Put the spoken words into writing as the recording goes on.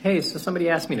Hey, so somebody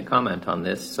asked me to comment on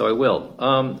this, so I will.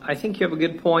 I think you have a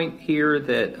good point here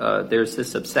that there's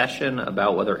this obsession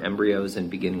about whether embryos and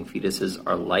beginning fetuses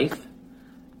are life.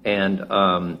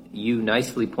 And you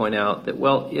nicely point out that,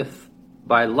 well, if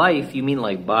by life you mean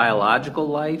like biological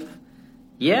life,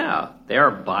 yeah, they are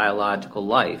biological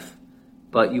life.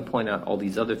 But you point out all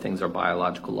these other things are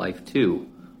biological life too.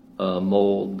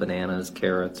 Mold, bananas,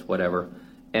 carrots, whatever.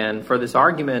 And for this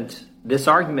argument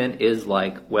is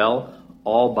like, well,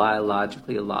 all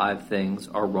biologically alive things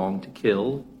are wrong to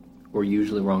kill, or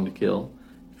usually wrong to kill.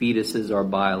 Fetuses are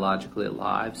biologically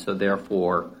alive, so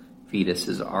therefore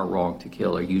fetuses are wrong to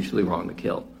kill, or usually wrong to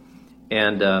kill.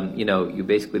 And, you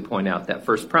basically point out that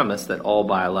first premise that all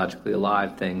biologically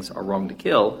alive things are wrong to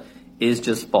kill is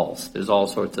just false. There's all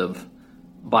sorts of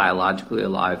biologically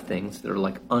alive things that are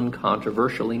like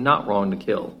uncontroversially not wrong to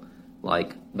kill,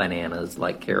 like bananas,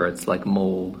 like carrots, like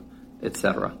mold,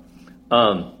 etc.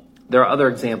 There are other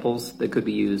examples that could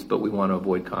be used, but we want to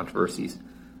avoid controversies.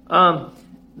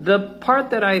 The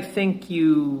part that I think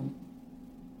you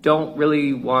don't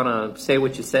really want to say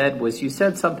what you said was you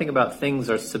said something about things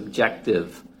are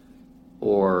subjective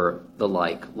or the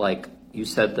like. Like you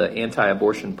said the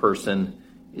anti-abortion person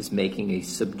is making a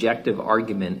subjective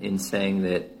argument in saying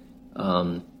that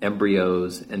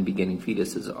embryos and beginning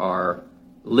fetuses are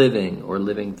living or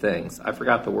living things. I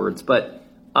forgot the words, but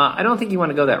I don't think you want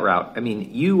to go that route. I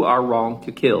mean, you are wrong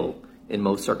to kill in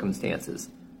most circumstances.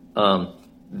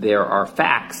 There are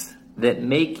facts that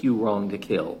make you wrong to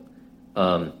kill.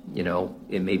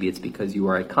 Maybe it's because you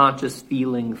are a conscious,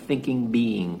 feeling, thinking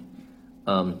being.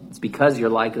 It's because you're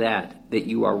like that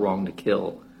you are wrong to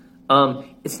kill.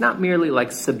 It's not merely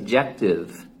like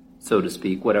subjective, so to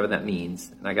speak, whatever that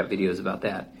means. And I got videos about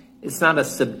that. It's not a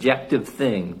subjective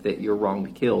thing that you're wrong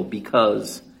to kill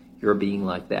because you're a being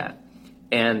like that.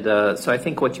 And so I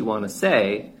think what you want to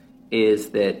say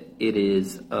is that it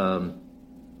is,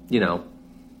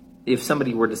 if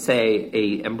somebody were to say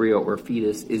a embryo or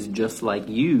fetus is just like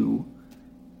you,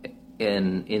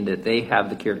 and in that they have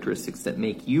the characteristics that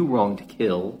make you wrong to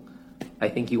kill, I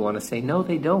think you want to say, no,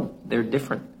 they don't. They're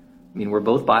different. I mean, we're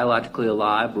both biologically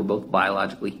alive, we're both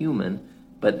biologically human,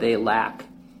 but they lack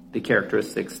the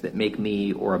characteristics that make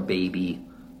me or a baby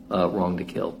wrong to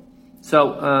kill.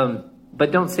 So, but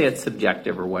don't say it's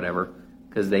subjective or whatever,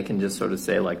 because they can just sort of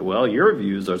say like, well, your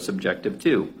views are subjective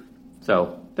too.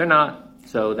 So they're not.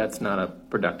 So that's not a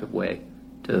productive way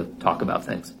to talk about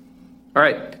things. All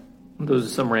right. Those are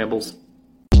some rambles.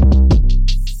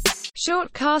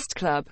 Shortcast Club.